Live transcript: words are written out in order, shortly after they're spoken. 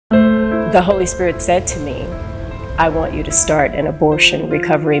The Holy Spirit said to me, I want you to start an abortion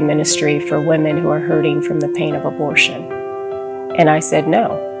recovery ministry for women who are hurting from the pain of abortion. And I said,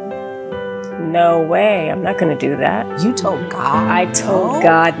 no. No way, I'm not going to do that. You told God I told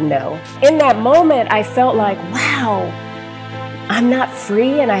God no. In that moment, I felt like, wow, I'm not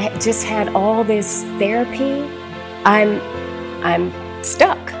free, and I just had all this therapy. I'm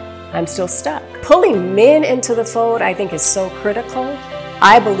stuck. I'm still stuck. Pulling men into the fold, I think, is so critical.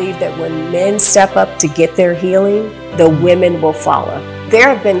 I believe that when men step up to get their healing, the women will follow. There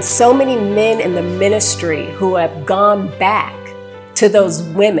have been so many men in the ministry who have gone back to those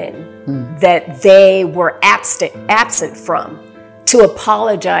women that they were absent from, to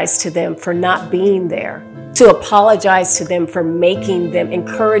apologize to them for not being there, to apologize to them for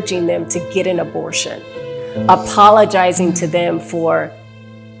encouraging them to get an abortion, apologizing to them for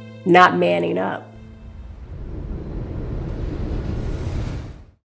not manning up.